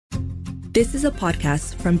This is a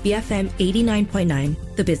podcast from BFM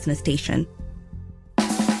 89.9, the business station.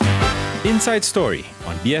 Inside Story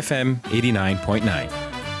on BFM 89.9.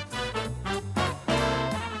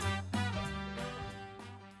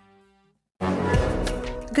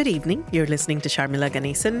 Good evening. You're listening to Sharmila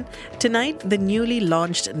Ganesan. Tonight, the newly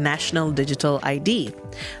launched National Digital ID.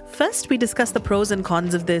 First, we discuss the pros and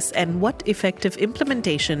cons of this and what effective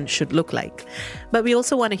implementation should look like. But we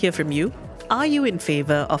also want to hear from you. Are you in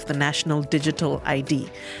favor of the National Digital ID?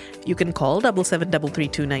 You can call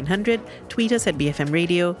 77332900, tweet us at BFM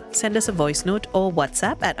Radio, send us a voice note or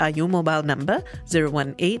WhatsApp at our mobile number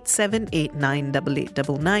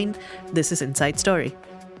 018-789-8899. This is Inside Story.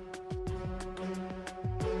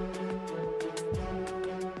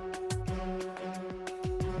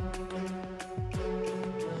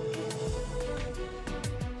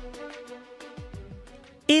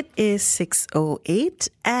 It is 6:08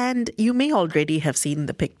 and you may already have seen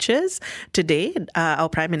the pictures. Today, our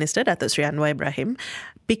Prime Minister, Datuk Seri Anwar Ibrahim,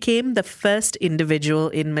 became the first individual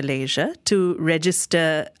in Malaysia to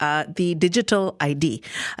register the digital ID,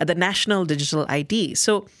 the National Digital ID.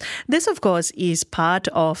 So this, of course, is part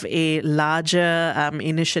of a larger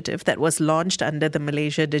initiative that was launched under the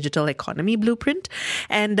Malaysia Digital Economy Blueprint.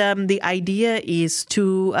 And the idea is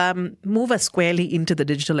to move us squarely into the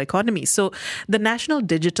digital economy. So the National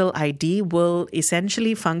Digital ID will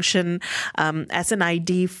essentially function as an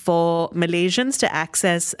ID for Malaysians to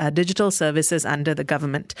access digital services under the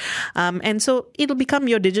government. And so it'll become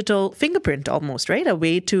your digital fingerprint almost, right? A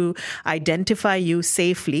way to identify you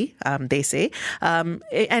safely, they say,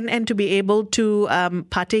 and to be able to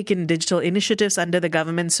partake in digital initiatives under the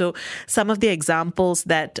government. So some of the examples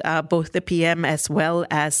that both the PM as well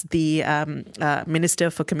as the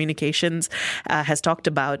Minister for Communications has talked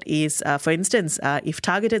about is, for instance, if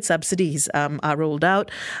targeted subsidies are rolled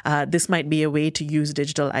out, this might be a way to use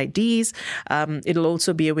digital IDs. It'll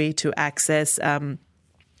also be a way to access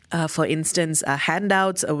for instance,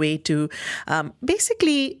 handouts, a way to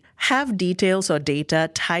basically have details or data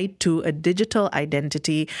tied to a digital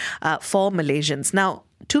identity for Malaysians. Now,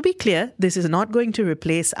 to be clear, this is not going to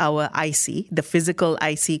replace our IC, the physical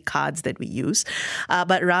IC cards that we use,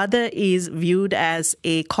 but rather is viewed as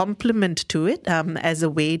a complement to it, as a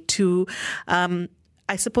way to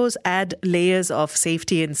I suppose, add layers of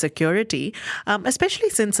safety and security, especially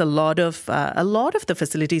since a lot of the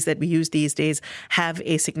facilities that we use these days have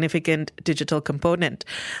a significant digital component.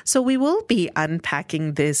 So we will be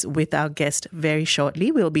unpacking this with our guest very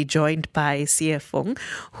shortly. We'll be joined by CF Fong,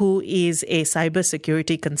 who is a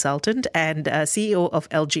cybersecurity consultant and CEO of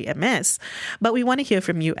LGMS. But we want to hear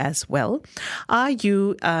from you as well. Are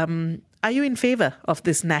you in favor of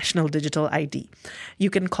this National Digital ID?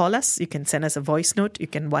 You can call us, you can send us a voice note, you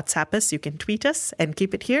can WhatsApp us, you can tweet us, and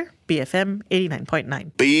keep it here, BFM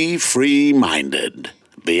 89.9. Be free-minded.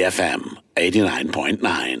 BFM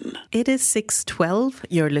 89.9. It is 6:12.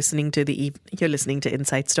 You're listening to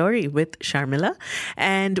Inside Story with Sharmila,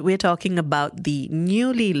 and we're talking about the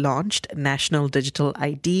newly launched National Digital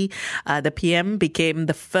ID. The PM became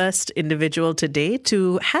the first individual today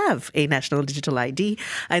to have a National Digital ID,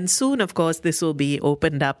 and soon, of course, this will be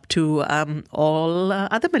opened up to all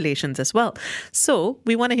other Malaysians as well. So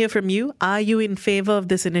we want to hear from you. Are you in favor of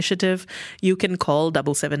this initiative? You can call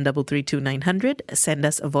 77332900, send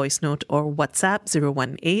us a voice note or WhatsApp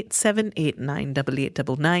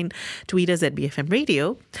 018-789-8899. Tweet us at BFM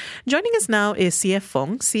Radio. Joining us now is CF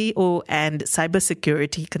Fong, CEO and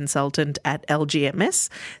cybersecurity consultant at LGMS.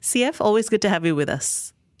 CF, always good to have you with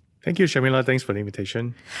us. Thank you, Shamila. Thanks for the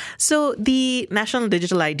invitation. So the National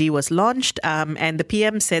Digital ID was launched and the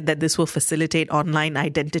PM said that this will facilitate online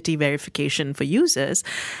identity verification for users.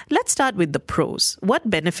 Let's start with the pros.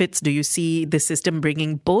 What benefits do you see the system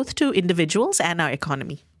bringing both to individuals and our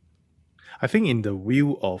economy? I think in the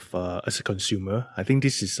view of as a consumer, I think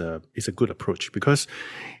this is a good approach because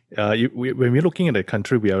when we're looking at the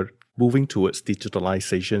country, we are moving towards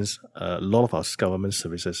digitalizations. A lot of our government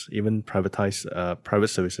services, even private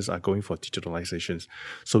services, are going for digitalizations.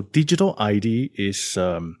 So digital ID is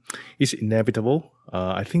inevitable.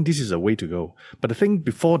 I think this is a way to go. But I think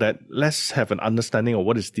before that, let's have an understanding of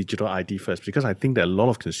what is digital ID first, because I think that a lot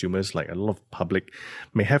of consumers, like a lot of public,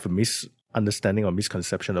 may have a misunderstanding or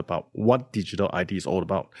misconception about what digital ID is all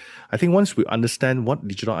about. I think once we understand what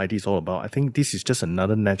digital ID is all about, I think this is just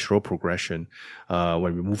another natural progression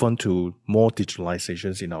when we move on to more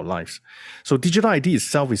digitalizations in our lives. So digital ID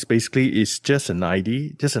itself is just an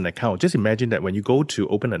ID, just an account. Just imagine that when you go to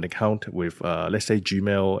open an account with, let's say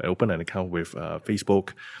Gmail, open an account with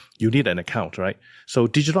Facebook, you need an account, right? So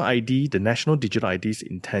digital ID, the national digital ID's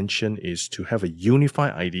intention is to have a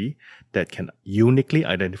unified ID that can uniquely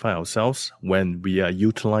identify ourselves when we are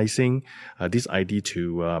utilizing this ID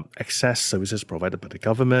to access services provided by the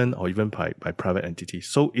government or even by private entities.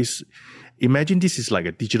 So imagine this is like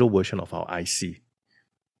a digital version of our IC.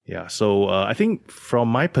 Yeah, so I think from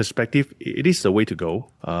my perspective, it is the way to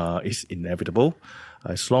go. It's inevitable.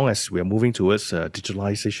 As long as we are moving towards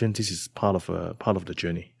digitalization, this is part of the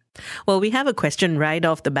journey. Well, we have a question right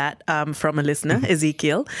off the bat from a listener,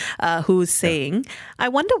 Ezekiel, who's saying, I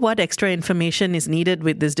wonder what extra information is needed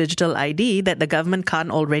with this digital ID that the government can't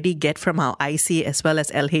already get from our IC as well as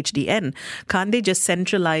LHDN. Can't they just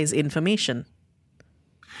centralize information?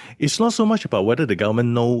 It's not so much about whether the government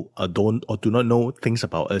know or do not know things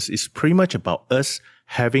about us. It's pretty much about us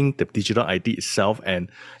having the digital ID itself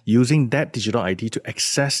and using that digital ID to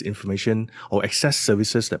access information or access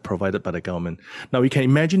services that are provided by the government. Now, you can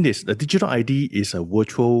imagine this. The digital ID is a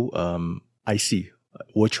virtual IC,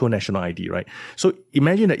 virtual national ID, right? So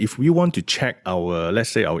imagine that if we want to check our, let's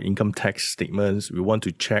say, our income tax statements, we want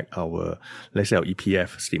to check our, let's say, our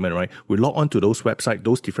EPF statement, right? We log on to those websites,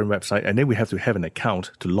 those different websites, and then we have to have an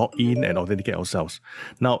account to log in and authenticate ourselves.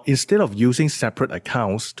 Now, instead of using separate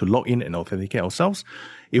accounts to log in and authenticate ourselves,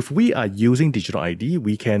 if we are using digital ID,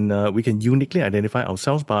 we can uniquely identify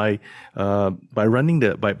ourselves by accessing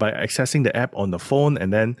the app on the phone,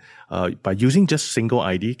 and then by using just single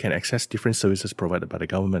ID can access different services provided by the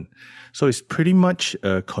government. So it's pretty much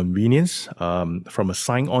a convenience from a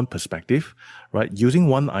sign-on perspective, right? Using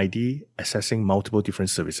one ID, accessing multiple different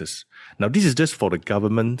services. Now, this is just for the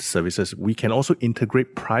government services. We can also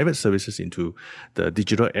integrate private services into the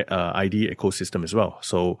digital ID ecosystem as well.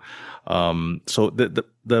 So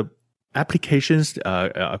the applications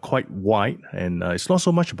are quite wide, and it's not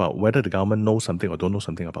so much about whether the government knows something or don't know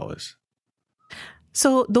something about us.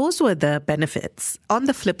 So those were the benefits. On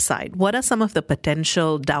the flip side, what are some of the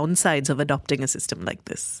potential downsides of adopting a system like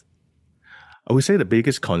this? I would say the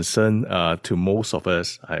biggest concern to most of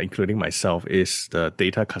us, including myself, is the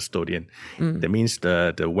data custodian. That means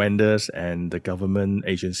the vendors and the government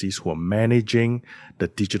agencies who are managing the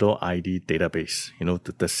digital ID database,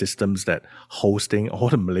 the systems that hosting all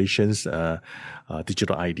the Malaysians'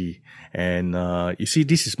 digital ID. And you see,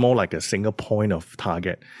 this is more like a single point of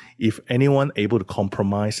target. If anyone able to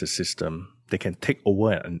compromise the system, they can take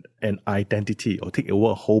over an identity or take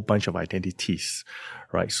over a whole bunch of identities,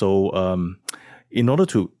 right? So in order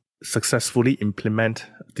to successfully implement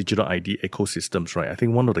digital ID ecosystems, right, I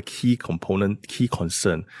think one of the key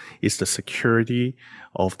concern is the security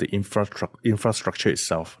of the infrastructure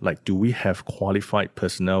itself. Like, do we have qualified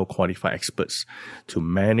personnel, qualified experts to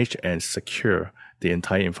manage and secure the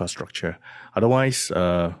entire infrastructure? Otherwise,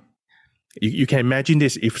 you can imagine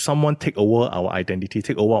this. If someone take over our identity,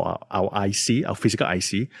 take over our IC, our physical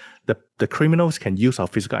IC, the criminals can use our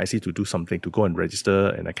physical IC to do something, to go and register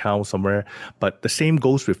an account somewhere. But the same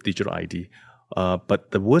goes with digital ID.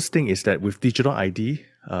 But the worst thing is that with digital ID,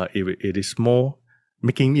 it is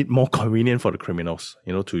making it more convenient for the criminals,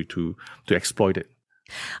 to exploit it.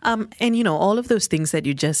 And all of those things that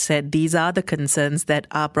you just said, these are the concerns that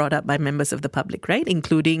are brought up by members of the public, right?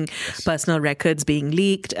 Including personal records being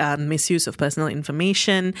leaked, misuse of personal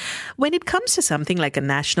information. When it comes to something like a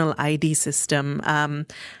national ID system,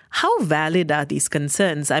 how valid are these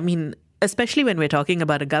concerns? I mean, especially when we're talking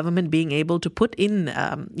about a government being able to put in,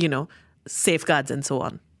 safeguards and so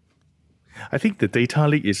on. I think the data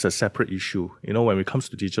leak is a separate issue. When it comes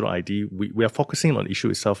to digital ID, we are focusing on the issue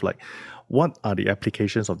itself, like what are the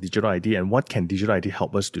applications of digital ID and what can digital ID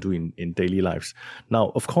help us to do in daily lives.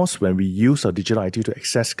 Now, of course, when we use our digital ID to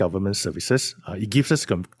access government services, it gives us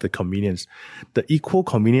the convenience. The equal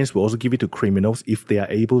convenience will also give it to criminals if they are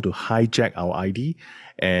able to hijack our ID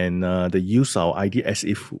and they use our ID as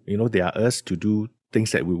if, they are us to do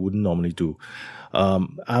things that we wouldn't normally do.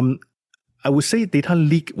 I would say data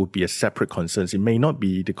leak would be a separate concern. It may not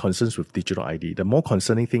be the concerns with digital ID. The more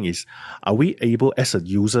concerning thing is, are we able as a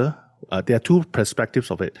user, there are two perspectives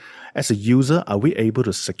of it. As a user, are we able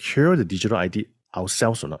to secure the digital ID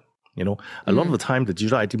ourselves or not? A lot of the time, the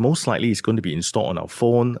digital ID most likely is going to be installed on our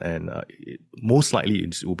phone, and most likely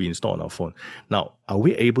it will be installed on our phone. Now, are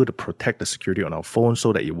we able to protect the security on our phone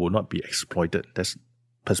so that it will not be exploited? That's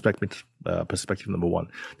perspective number one.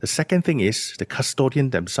 The second thing is the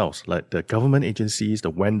custodian themselves, like the government agencies,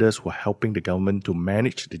 the vendors who are helping the government to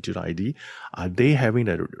manage digital ID. Are they having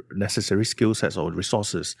the necessary skill sets or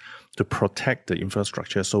resources to protect the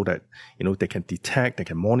infrastructure so that, they can detect, they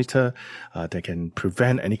can monitor, they can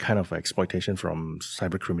prevent any kind of exploitation from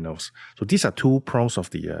cyber criminals? So these are two prongs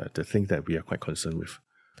of the thing that we are quite concerned with.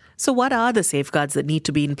 So what are the safeguards that need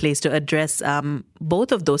to be in place to address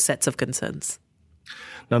both of those sets of concerns?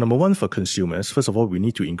 Now, number one, for consumers, first of all, we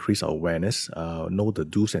need to increase our awareness, know the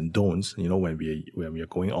do's and don'ts. When we are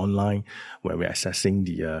going online, when we're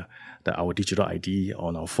accessing our digital ID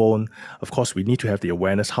on our phone. Of course, we need to have the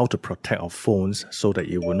awareness how to protect our phones so that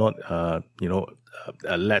it will not,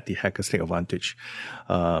 let the hackers take advantage.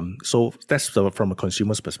 So that's from a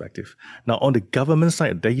consumer's perspective. Now, on the government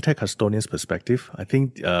side, a data custodian's perspective, I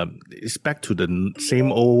think it's back to the same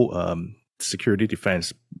old security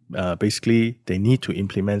defense. Basically, they need to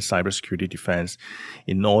implement cybersecurity defense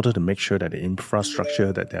in order to make sure that the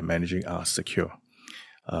infrastructure that they're managing are secure.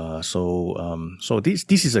 So these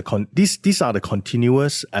are the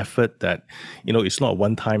continuous effort that, it's not a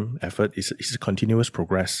one-time effort. It's a continuous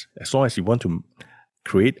progress. As long as you want to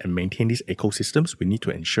create and maintain these ecosystems, we need to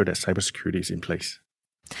ensure that cybersecurity is in place.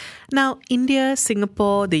 Now, India,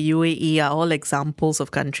 Singapore, the UAE are all examples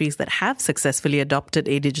of countries that have successfully adopted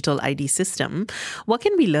a digital ID system. What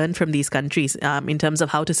can we learn from these countries in terms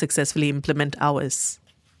of how to successfully implement ours?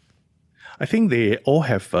 I think they all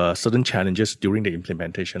have certain challenges during the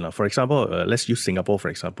implementation. For example, let's use Singapore, for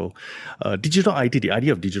example. Digital ID, the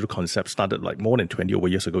idea of digital concept started like more than 20 over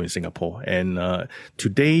years ago in Singapore. And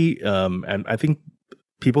today, and I think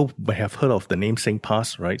people may have heard of the name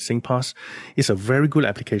SingPass, right? SingPass is a very good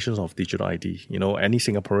application of digital ID. Any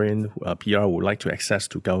Singaporean PR would like to access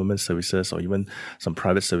to government services or even some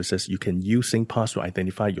private services, you can use SingPass to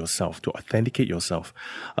identify yourself, to authenticate yourself.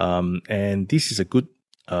 And this is a good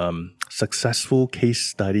successful case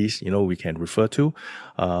studies, we can refer to,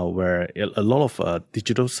 where a lot of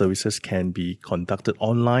digital services can be conducted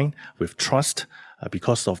online with trust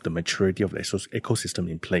because of the maturity of the ecosystem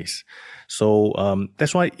in place. So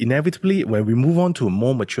that's why inevitably, when we move on to a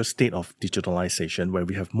more mature state of digitalization, where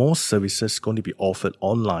we have more services going to be offered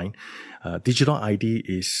online, digital ID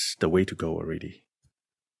is the way to go already.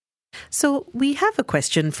 So we have a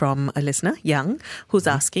question from a listener, Young, who's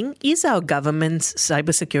asking, is our government's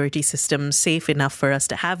cybersecurity system safe enough for us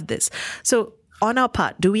to have this? So on our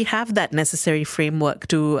part, do we have that necessary framework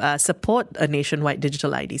to support a nationwide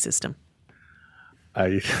digital ID system?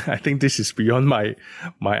 I think this is beyond my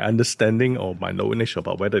understanding or my knowledge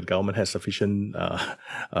about whether the government has sufficient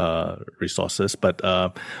resources. But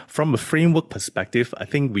from a framework perspective, I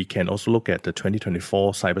think we can also look at the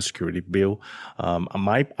 2024 cybersecurity bill.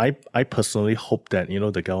 I personally hope that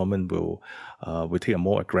the government will take a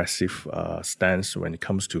more aggressive stance when it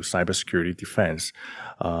comes to cybersecurity defense.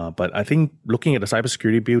 But I think looking at the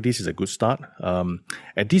cybersecurity bill, this is a good start.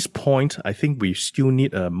 At this point, I think we still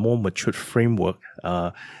need a more matured framework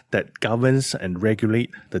that governs and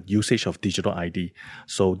regulate the usage of digital ID.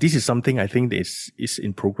 So this is something I think is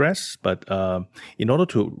in progress. But in order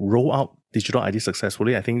to roll out digital ID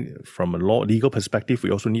successfully, I think from a legal perspective,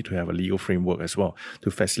 we also need to have a legal framework as well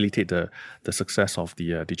to facilitate the success of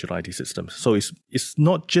the digital ID system. So it's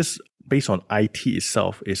not just based on IT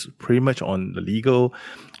itself, it's pretty much on the legal,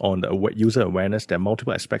 on the user awareness. There are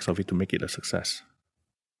multiple aspects of it to make it a success.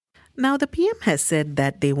 Now, the PM has said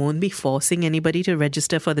that they won't be forcing anybody to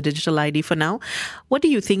register for the digital ID for now. What do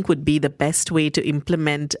you think would be the best way to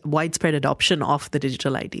implement widespread adoption of the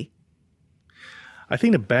digital ID? I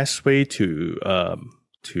think the best way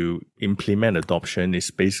to implement adoption is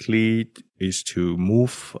to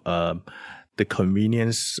move the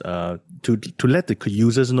convenience to let the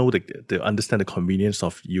users know they understand the convenience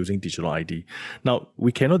of using digital ID. Now,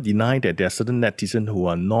 we cannot deny that there are certain netizens who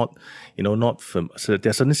are not, so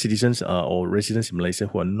there are certain citizens or residents in Malaysia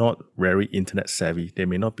who are not very internet savvy. They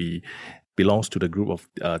may not belongs to the group of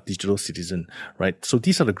digital citizen, right? So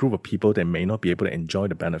these are the group of people that may not be able to enjoy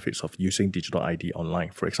the benefits of using digital ID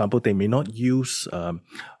online. For example, they may not use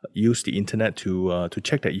the internet to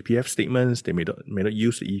check their EPF statements. They may not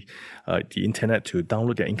use the internet to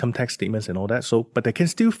download their income tax statements and all that. So, but they can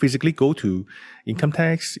still physically go to income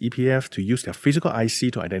tax, EPF to use their physical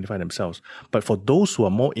IC to identify themselves. But for those who are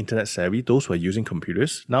more internet savvy, those who are using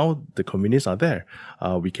computers, now the convenience are there.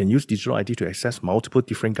 We can use digital ID to access multiple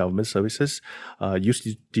different government services.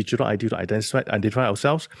 Use digital ID to identify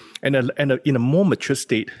ourselves, and in a more mature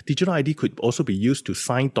state, digital ID could also be used to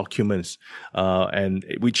sign documents, and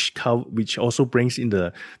which also brings in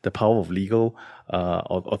the power of legal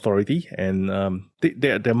authority, and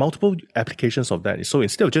there are multiple applications of that. So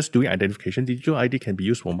instead of just doing identification, digital ID can be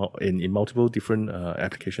used in multiple different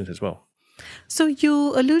applications as well. So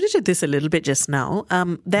you alluded to this a little bit just now.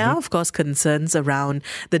 There are, of course, concerns around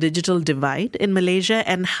the digital divide in Malaysia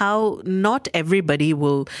and how not everybody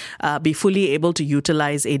will be fully able to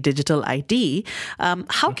utilize a digital ID.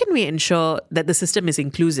 How can we ensure that the system is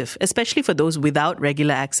inclusive, especially for those without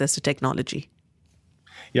regular access to technology?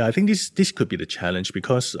 Yeah, I think this could be the challenge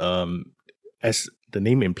because as the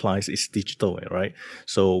name implies, it's digital, right?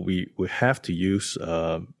 So we have to use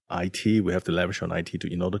IT. We have to leverage on IT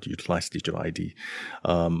in order to utilize digital ID.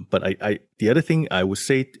 But the other thing I would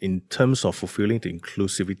say in terms of fulfilling the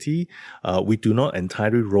inclusivity, we do not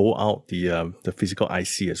entirely roll out the physical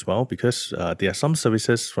IC as well, because there are some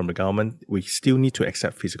services from the government we still need to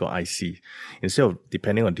accept physical IC. Instead of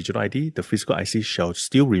depending on digital ID, the physical IC shall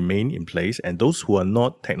still remain in place, and those who are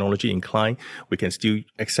not technology inclined, we can still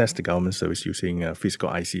access the government service using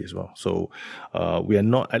physical IC as well. So we are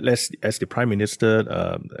not, as the Prime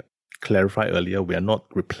Minister clarified earlier, we are not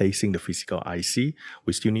replacing the physical IC.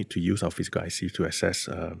 We still need to use our physical IC to access,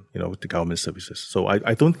 the government services. So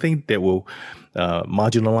I don't think that will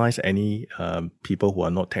marginalize any people who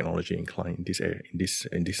are not technology inclined in this area,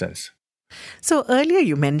 in this sense. So earlier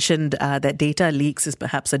you mentioned that data leaks is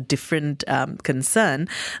perhaps a different concern.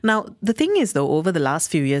 Now, the thing is, though, over the last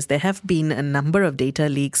few years, there have been a number of data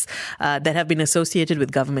leaks that have been associated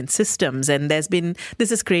with government systems. And this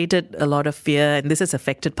has created a lot of fear, and this has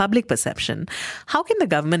affected public perception. How can the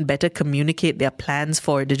government better communicate their plans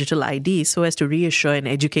for digital ID so as to reassure and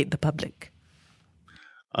educate the public?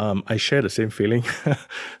 I share the same feeling.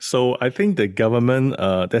 So I think the government,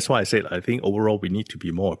 that's why I said, I think overall we need to be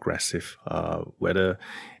more aggressive, whether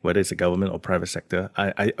it's a government or private sector.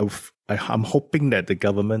 I'm hoping that the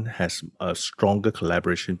government has a stronger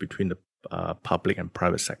collaboration between the public and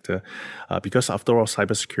private sector, because after all,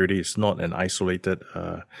 cybersecurity is not an isolated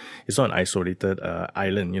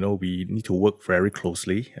island. We need to work very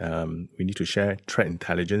closely. We need to share threat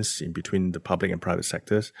intelligence in between the public and private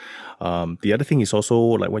sectors. The other thing is also,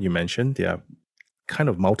 like what you mentioned, there are kind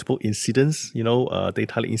of multiple incidents.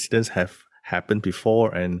 Data leak incidents have happened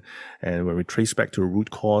before, and when we trace back to the root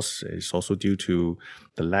cause, it's also due to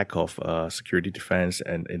the lack of security defense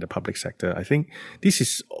and in the public sector. I think this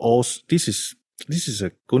is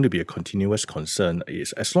going to be a continuous concern.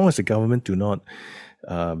 As long as the government do not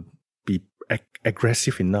be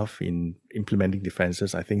aggressive enough in implementing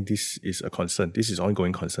defenses, I think this is a concern. This is an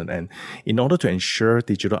ongoing concern, and in order to ensure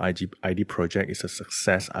digital ID project is a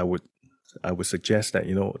success, I would suggest that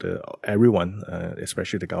everyone,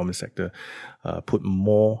 especially the government sector, put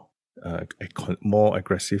more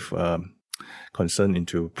aggressive concern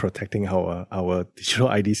into protecting our digital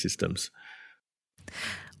ID systems.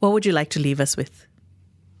 What would you like to leave us with?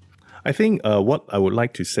 I think what I would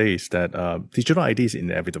like to say is that digital ID is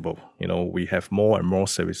inevitable. We have more and more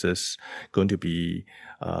services going to be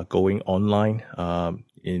going online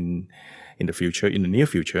in the near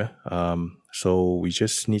future. So we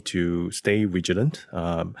just need to stay vigilant.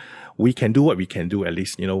 We can do what we can do, at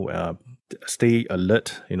least, stay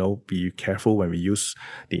alert, be careful when we use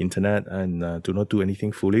the internet, and do not do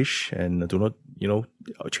anything foolish, and do not,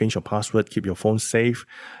 change your password, keep your phone safe,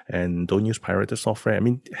 and don't use pirated software. I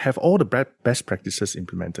mean, have all the best practices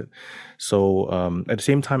implemented. So at the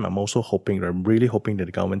same time, I'm really hoping that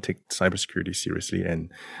the government takes cybersecurity seriously,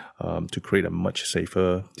 and to create a much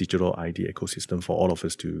safer digital ID ecosystem for all of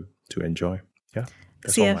us to enjoy. Yeah,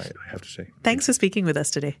 that's all I have to say. Thanks for speaking with us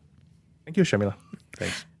today. Thank you, Shamila.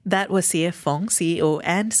 Thanks. That was CF Fong, CEO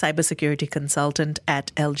and cybersecurity consultant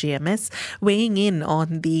at LGMS, weighing in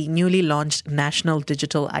on the newly launched National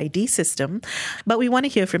Digital ID system. But we want to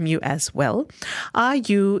hear from you as well. Are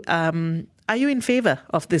you in favor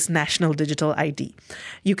of this National Digital ID?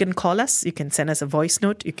 You can call us, you can send us a voice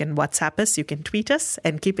note, you can WhatsApp us, you can tweet us,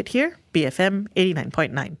 and keep it here, BFM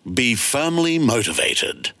 89.9. Be firmly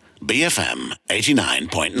motivated. BFM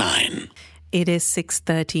 89.9. It is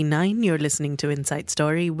 6:39. You're listening to Inside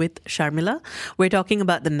Story with Sharmila. We're talking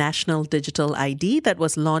about the National Digital ID that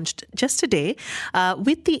was launched just today,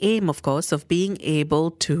 with the aim, of course, of being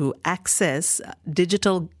able to access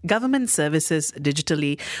digital government services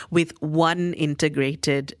digitally with one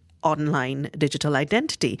integrated online digital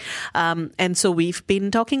identity. And so we've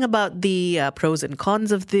been talking about the pros and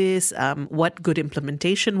cons of this, what good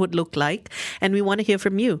implementation would look like, and we want to hear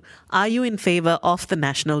from you. Are you in favor of the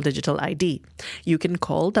National Digital ID? You can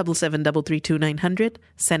call 77332900,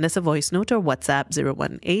 send us a voice note or WhatsApp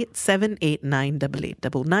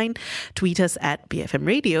 018-789-8899, tweet us at BFM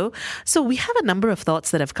Radio. So we have a number of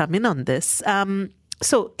thoughts that have come in on this.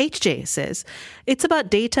 So HJ says, it's about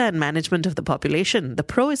data and management of the population. The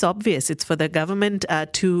pro is obvious. It's for the government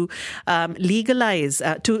to legalize,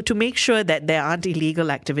 to make sure that there aren't illegal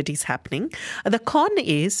activities happening. The con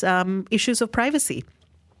is issues of privacy.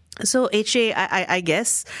 So HJ, I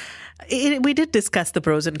guess, we did discuss the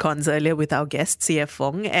pros and cons earlier with our guest, CF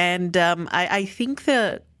Fong, and I think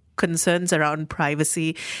the concerns around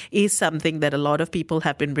privacy is something that a lot of people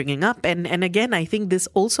have been bringing up. And again, I think this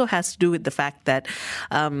also has to do with the fact that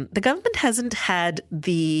the government hasn't had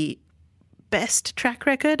the best track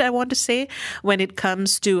record, I want to say, when it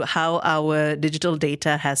comes to how our digital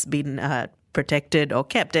data has been protected or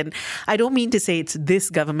kept. And I don't mean to say it's this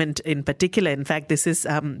government in particular. In fact, these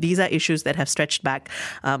are issues that have stretched back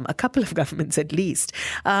a couple of governments at least.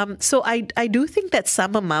 So I do think that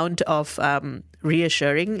some amount of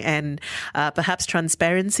reassuring and perhaps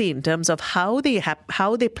transparency in terms of how they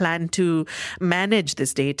plan to manage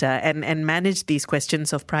this data and manage these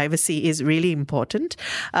questions of privacy is really important.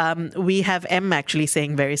 We have M actually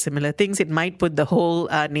saying very similar things. It might put the whole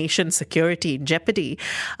nation's security in jeopardy.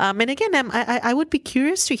 And again, M, I would be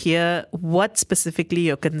curious to hear what specifically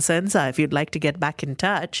your concerns are if you'd like to get back in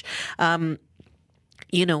touch.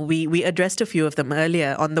 We addressed a few of them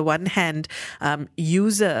earlier. On the one hand,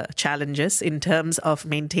 user challenges in terms of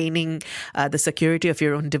maintaining the security of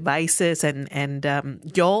your own devices and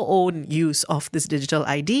your own use of this digital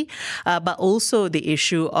ID, but also the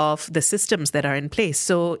issue of the systems that are in place.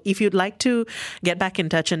 So if you'd like to get back in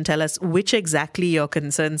touch and tell us which exactly your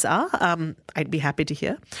concerns are, I'd be happy to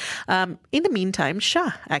hear. In the meantime,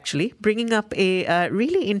 Shah actually bringing up a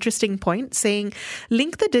really interesting point, saying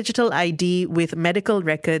link the digital ID with medical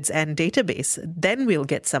records and database, then we'll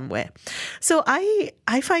get somewhere. So I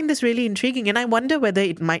find this really intriguing, and I wonder whether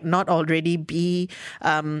it might not already be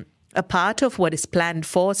a part of what is planned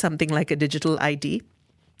for something like a digital ID.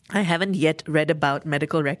 I haven't yet read about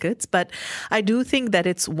medical records, but I do think that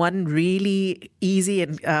it's one really easy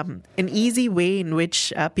and an easy way in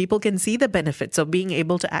which people can see the benefits of being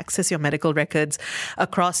able to access your medical records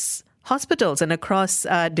across hospitals and across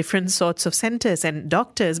different sorts of centers and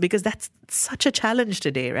doctors, because that's such a challenge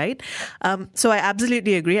today, right? So I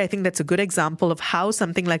absolutely agree. I think that's a good example of how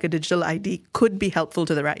something like a digital ID could be helpful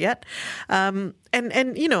to the rakyat. And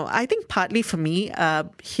I think partly for me,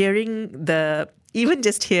 even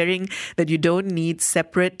just hearing that you don't need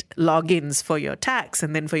separate logins for your tax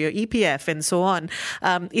and then for your EPF and so on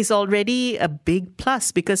is already a big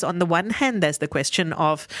plus, because on the one hand, there's the question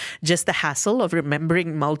of just the hassle of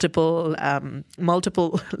remembering multiple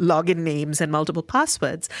login names and multiple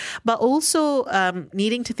passwords, but also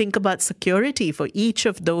needing to think about security for each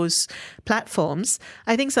of those platforms.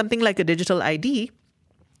 I think something like a digital ID,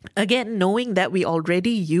 again, knowing that we already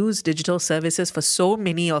use digital services for so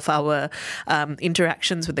many of our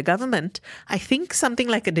interactions with the government, I think something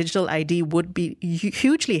like a digital ID would be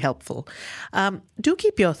hugely helpful. Do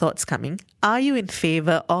keep your thoughts coming. Are you in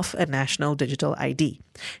favor of a national digital ID?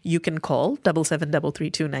 You can call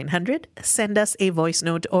 77332900, send us a voice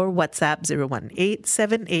note or WhatsApp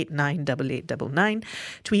 018-789-8899,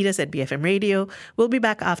 tweet us at BFM Radio. We'll be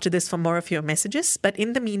back after this for more of your messages. But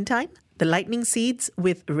in the meantime, the Lightning Seeds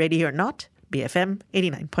with Ready or Not, BFM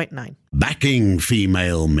 89.9. Backing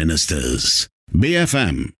female ministers.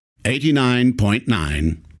 BFM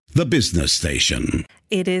 89.9, the business station.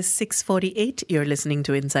 It is 6:48. You're listening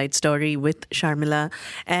to Inside Story with Sharmila,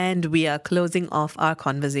 and we are closing off our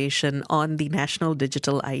conversation on the National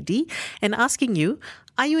Digital ID and asking you,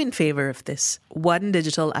 are you in favor of this? One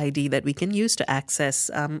digital ID that we can use to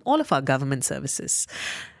access all of our government services.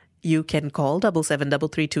 You can call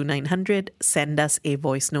 77332900, send us a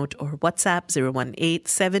voice note or WhatsApp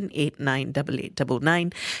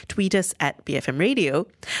 018-789-8899, tweet us at BFM Radio.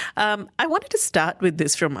 I wanted to start with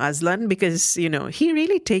this from Aslan because, he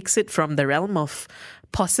really takes it from the realm of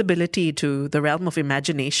possibility to the realm of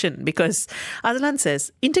imagination, because Aslan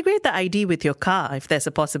says, integrate the ID with your car if there's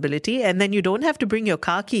a possibility, and then you don't have to bring your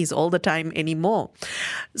car keys all the time anymore.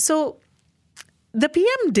 So the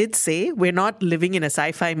PM did say we're not living in a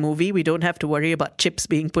sci-fi movie. We don't have to worry about chips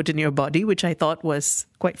being put in your body, which I thought was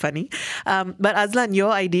quite funny. But Aslan,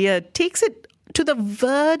 your idea takes it to the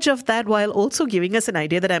verge of that while also giving us an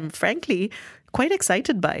idea that I'm frankly quite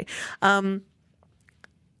excited by. I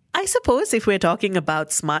suppose if we're talking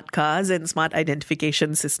about smart cars and smart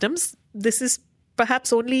identification systems, this is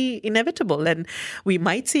perhaps only inevitable, and we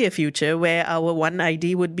might see a future where our one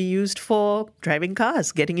ID would be used for driving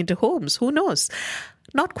cars, getting into homes. Who knows?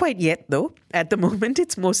 Not quite yet, though. At the moment,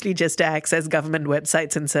 it's mostly just to access government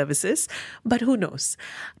websites and services. But who knows?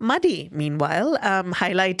 Muddy, meanwhile,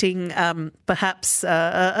 highlighting perhaps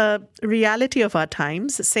a reality of our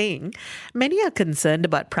times, saying many are concerned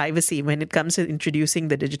about privacy when it comes to introducing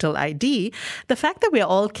the digital ID. The fact that we're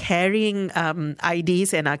all carrying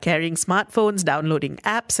IDs and are carrying smartphones, downloading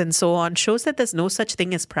apps and so on shows that there's no such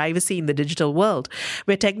thing as privacy in the digital world.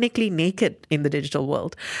 We're technically naked in the digital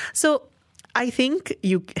world. So I think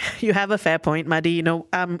you have a fair point, Madhi.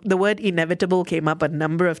 The word inevitable came up a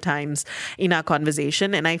number of times in our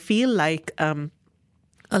conversation, and I feel like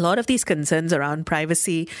a lot of these concerns around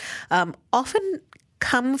privacy often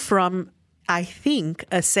come from, I think,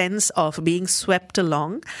 a sense of being swept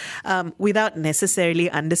along without necessarily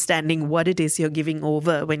understanding what it is you're giving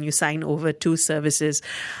over when you sign over to services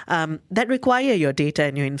that require your data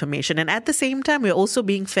and your information. And at the same time, we're also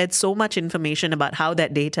being fed so much information about how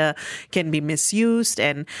that data can be misused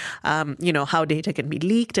and, how data can be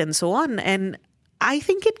leaked and so on. And I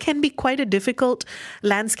think it can be quite a difficult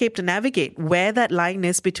landscape to navigate, where that line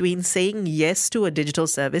is between saying yes to a digital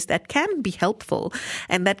service that can be helpful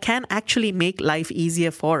and that can actually make life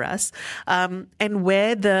easier for us, and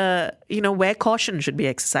where where caution should be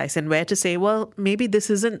exercised and where to say, well, maybe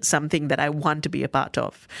this isn't something that I want to be a part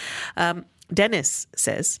of. Dennis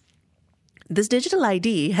says, this digital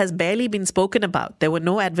ID has barely been spoken about. There were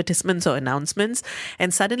no advertisements or announcements,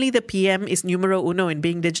 and suddenly the PM is numero uno in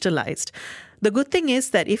being digitalized. The good thing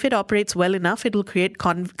is that if it operates well enough, it will create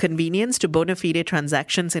convenience to bona fide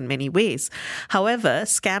transactions in many ways. However,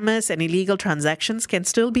 scammers and illegal transactions can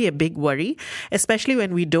still be a big worry, especially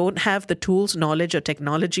when we don't have the tools, knowledge, or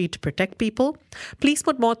technology to protect people. Please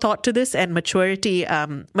put more thought to this, and maturity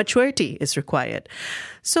is required.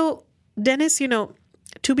 So, Dennis,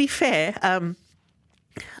 to be fair,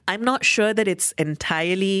 I'm not sure that it's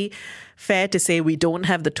entirely fair to say we don't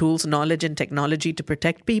have the tools, knowledge, and technology to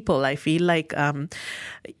protect people. I feel like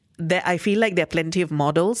there are plenty of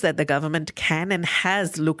models that the government can and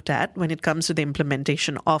has looked at when it comes to the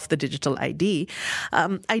implementation of the digital ID.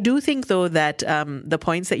 I do think, though, that the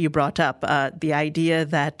points that you brought up, the idea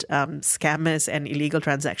that scammers and illegal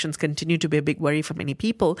transactions continue to be a big worry for many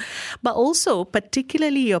people, but also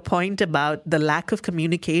particularly your point about the lack of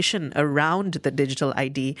communication around the digital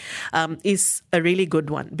ID is a really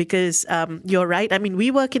good one, because you're right. I mean,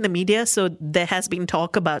 we work in the media, so there has been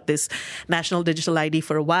talk about this national digital ID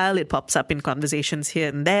for a while. It pops up in conversations here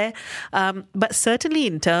and there. But certainly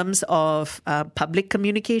in terms of public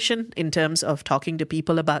communication, in terms of talking to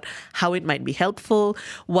people about how it might be helpful,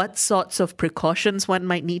 what sorts of precautions one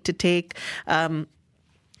might need to take,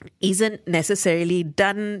 isn't necessarily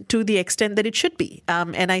done to the extent that it should be.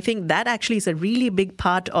 And I think that actually is a really big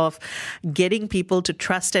part of getting people to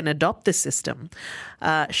trust and adopt this system.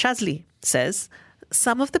 Shazli says,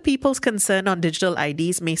 some of the people's concern on digital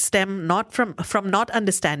IDs may stem not from not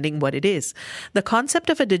understanding what it is. The concept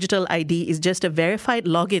of a digital ID is just a verified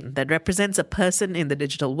login that represents a person in the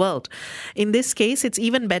digital world. In this case, it's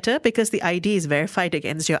even better because the ID is verified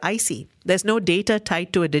against your IC. There's no data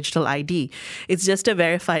tied to a digital ID. It's just a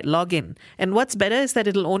verified login. And what's better is that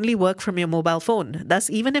it'll only work from your mobile phone. Thus,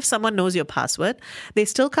 even if someone knows your password, they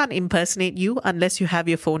still can't impersonate you unless you have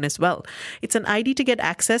your phone as well. It's an ID to get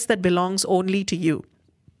access that belongs only to you.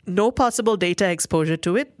 No possible data exposure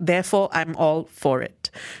to it. Therefore, I'm all for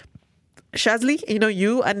it. Shazli,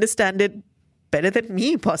 you understand it better than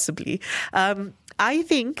me, possibly. I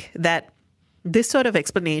think that this sort of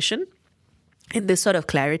explanation and this sort of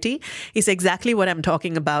clarity is exactly what I'm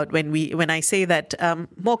talking about when I say that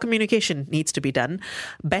more communication needs to be done,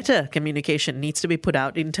 better communication needs to be put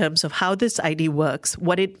out in terms of how this ID works,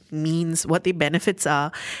 what it means, what the benefits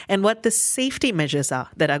are, and what the safety measures are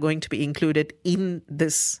that are going to be included in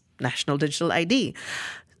this National Digital ID.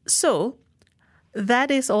 So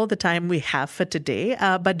that is all the time we have for today,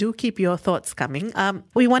 but do keep your thoughts coming.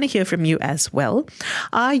 We want to hear from you as well.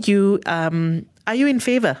 Are you in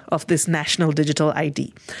favor of this National Digital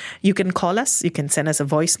ID? You can call us, you can send us a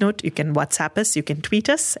voice note, you can WhatsApp us, you can tweet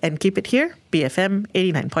us, and keep it here, BFM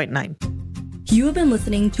 89.9. You have been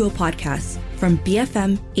listening to a podcast from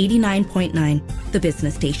BFM 89.9, the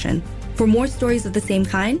business station. For more stories of the same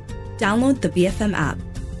kind, download the BFM app.